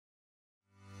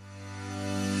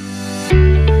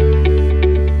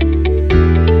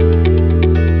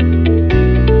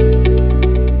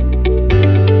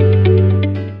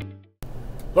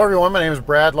Hello everyone, my name is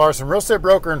Brad Larsen, real estate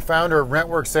broker and founder of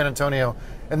RentWerx San Antonio.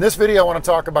 In this video I want to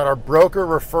talk about our broker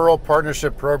referral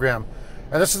partnership program.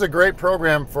 And this is a great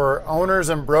program for owners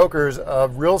and brokers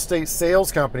of real estate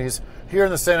sales companies here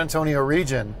in the San Antonio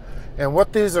region. And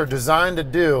what these are designed to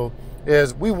do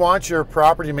is we want your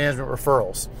property management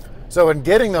referrals. So in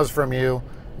getting those from you,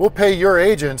 we'll pay your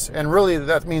agents, and really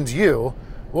that means you,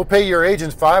 we'll pay your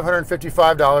agents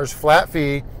 $555 flat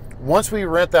fee once we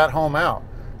rent that home out.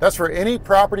 That's for any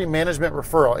property management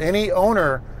referral. Any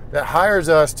owner that hires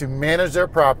us to manage their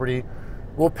property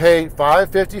will pay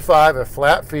 $555, a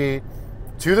flat fee,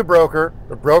 to the broker.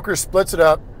 The broker splits it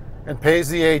up and pays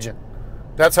the agent.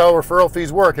 That's how referral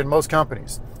fees work in most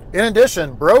companies. In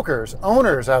addition, brokers,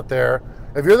 owners out there,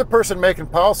 if you're the person making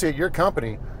policy at your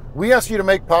company, we ask you to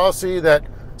make policy that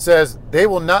says they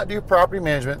will not do property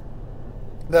management,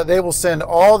 that they will send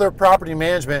all their property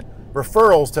management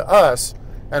referrals to us,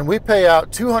 and we pay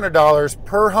out $200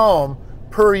 per home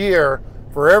per year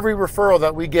for every referral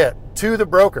that we get to the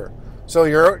broker. So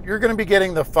you're going to be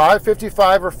getting the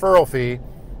 $555 referral fee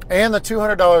and the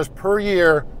 $200 per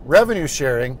year revenue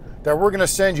sharing that we're going to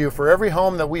send you for every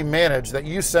home that we manage that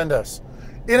you send us.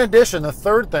 In addition, the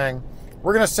third thing,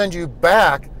 we're going to send you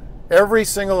back every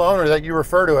single owner that you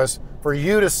refer to us for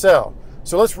you to sell.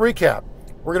 So let's recap.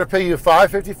 We're going to pay you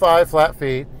 $555 flat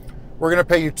fee. We're going to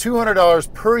pay you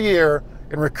 $200 per year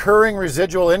in recurring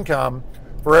residual income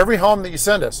for every home that you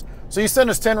send us. So you send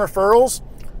us 10 referrals.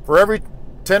 For every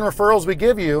 10 referrals we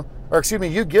give you, or excuse me,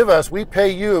 you give us, we pay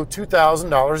you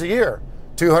 $2,000 a year.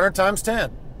 200 times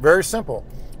 10. Very simple.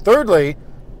 Third,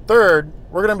 we're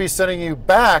going to be sending you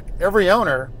back every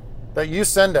owner that you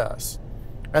send to us.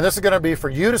 And this is going to be for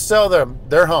you to sell them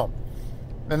their home.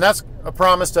 And that's a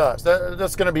promise to us.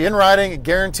 That's going to be in writing and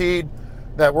guaranteed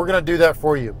that we're going to do that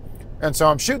for you. And so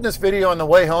I'm shooting this video on the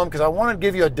way home because I wanted to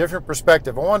give you a different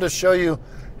perspective. I wanted to show you,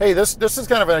 hey, this is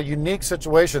kind of a unique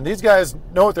situation. These guys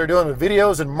know what they're doing with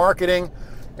videos and marketing,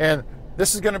 and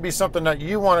this is going to be something that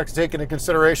you want to take into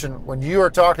consideration when you are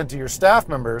talking to your staff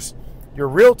members, your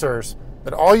realtors,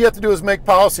 that all you have to do is make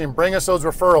policy and bring us those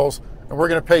referrals, and we're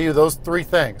going to pay you those three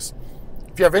things.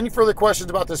 If you have any further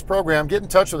questions about this program, get in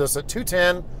touch with us at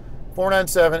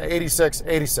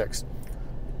 210-497-8686.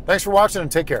 Thanks for watching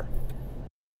and take care.